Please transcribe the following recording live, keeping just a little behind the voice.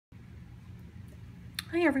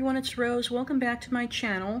Hi everyone, it's Rose. Welcome back to my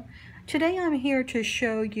channel. Today I'm here to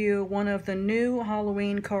show you one of the new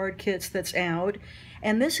Halloween card kits that's out,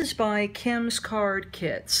 and this is by Kim's Card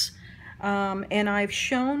Kits. And I've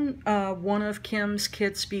shown one of Kim's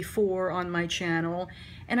kits before on my channel,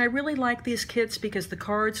 and I really like these kits because the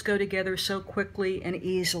cards go together so quickly and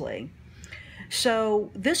easily.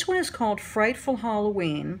 So this one is called Frightful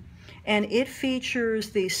Halloween, and it features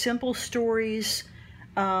the Simple Stories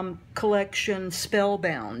collection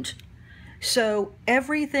Spellbound. So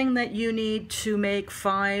everything that you need to make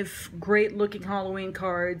 5 great looking Halloween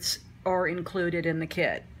cards are included in the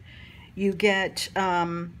kit. You get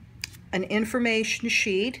an information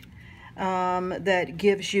sheet that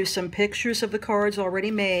gives you some pictures of the cards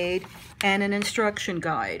already made and an instruction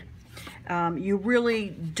guide. You really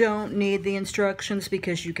don't need the instructions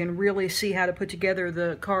because you can really see how to put together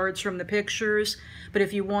the cards from the pictures. But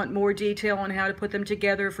if you want more detail on how to put them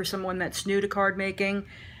together for someone that's new to card making,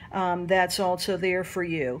 that's also there for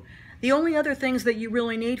you. The only other things that you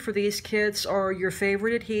really need for these kits are your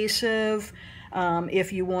favorite adhesive,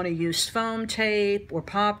 if you want to use foam tape or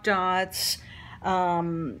pop dots,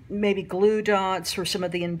 maybe glue dots for some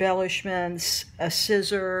of the embellishments, a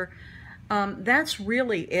scissor. That's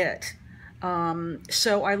really it.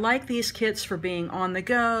 So I like these kits for being on the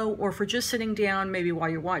go or for just sitting down maybe while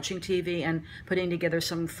you're watching TV and putting together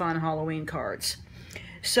some fun Halloween cards.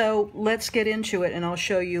 So let's get into it and I'll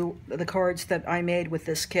show you the cards that I made with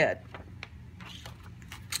this kit.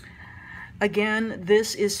 Again,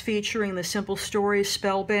 this is featuring the Simple Stories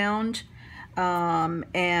Spellbound,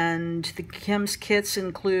 and the Kim's kits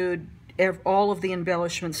include all of the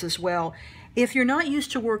embellishments as well. If you're not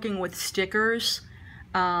used to working with stickers,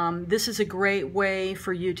 this is a great way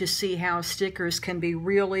for you to see how stickers can be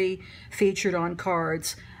really featured on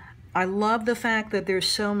cards. I love the fact that there's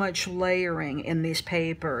so much layering in these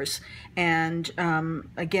papers, and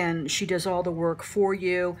again, she does all the work for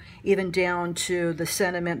you, even down to the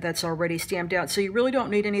sentiment that's already stamped out, so you really don't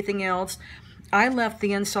need anything else. I left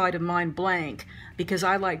the inside of mine blank because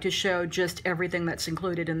I like to show just everything that's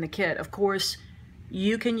included in the kit. Of course,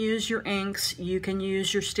 you can use your inks, you can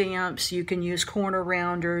use your stamps, you can use corner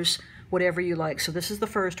rounders, whatever you like. So this is the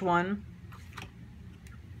first one.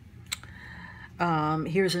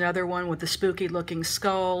 Here's another one with the spooky looking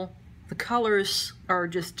skull. The colors are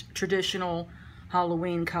just traditional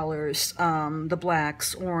Halloween colors, the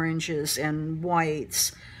blacks, oranges, and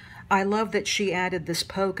whites. I love that she added this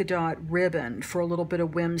polka dot ribbon for a little bit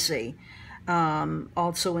of whimsy.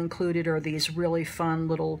 Also included are these really fun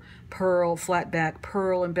little pearl, flat back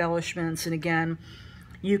pearl embellishments, and again,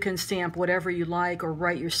 you can stamp whatever you like or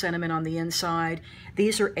write your sentiment on the inside.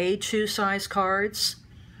 These are A2 size cards,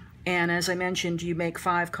 and as I mentioned, you make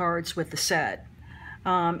 5 cards with the set.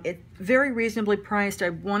 It's very reasonably priced. I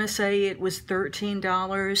want to say it was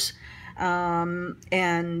 $13,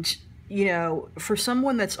 and you know, for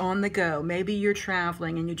someone that's on the go, maybe you're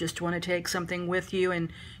traveling and you just want to take something with you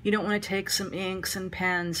and you don't want to take some inks and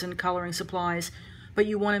pens and coloring supplies, but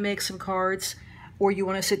you want to make some cards or you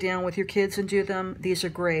want to sit down with your kids and do them, these are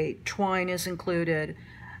great. Twine is included.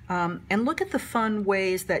 And look at the fun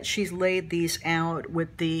ways that she's laid these out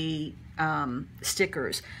with the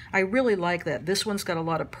stickers. I really like that. This one's got a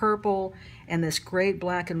lot of purple and this great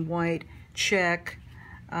black and white check.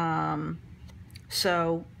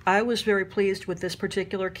 So I was very pleased with this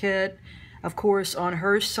particular kit. Of course, on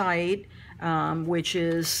her site, which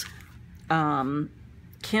is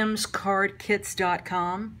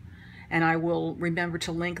kimscardkits.com, and I will remember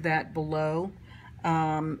to link that below.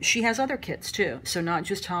 She has other kits too, so not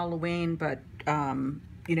just Halloween, but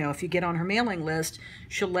you know, if you get on her mailing list,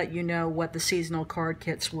 she'll let you know what the seasonal card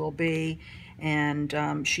kits will be,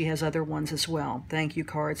 and she has other ones as well, thank you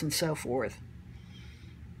cards and so forth.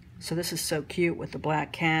 So this is so cute with the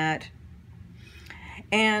black cat.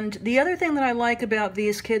 And the other thing that I like about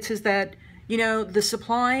these kits is that, you know, the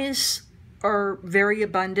supplies are very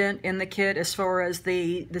abundant in the kit as far as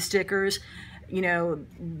the stickers. You know,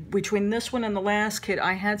 between this one and the last kit,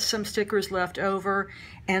 I had some stickers left over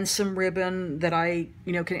and some ribbon that I,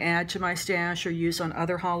 you know, can add to my stash or use on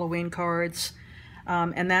other Halloween cards.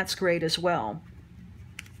 And that's great as well.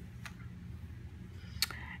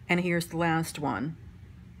 And here's the last one.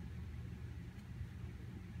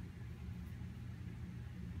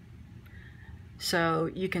 So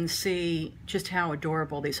you can see just how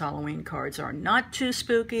adorable these Halloween cards are. Not too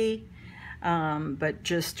spooky, but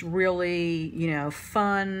just really, you know,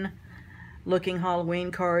 fun looking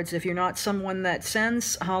Halloween cards. If you're not someone that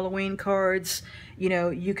sends Halloween cards, you know,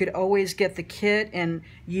 you could always get the kit and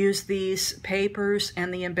use these papers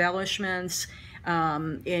and the embellishments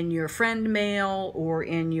in your friend mail or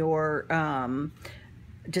in your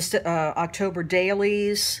just October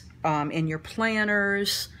dailies, in your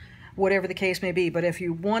planners, whatever the case may be. But if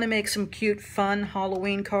you want to make some cute, fun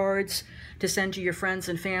Halloween cards to send to your friends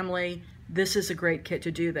and family, this is a great kit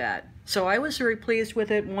to do that. So I was very pleased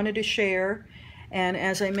with it, wanted to share. And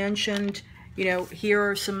as I mentioned, you know, here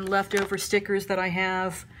are some leftover stickers that I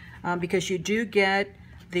have, because you do get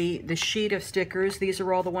the sheet of stickers. These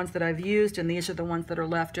are all the ones that I've used, and these are the ones that are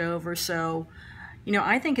left over. So, you know,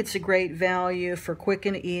 I think it's a great value for quick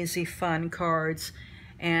and easy, fun cards.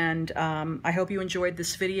 And I hope you enjoyed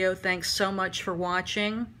this video. Thanks so much for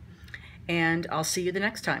watching, and I'll see you the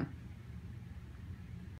next time.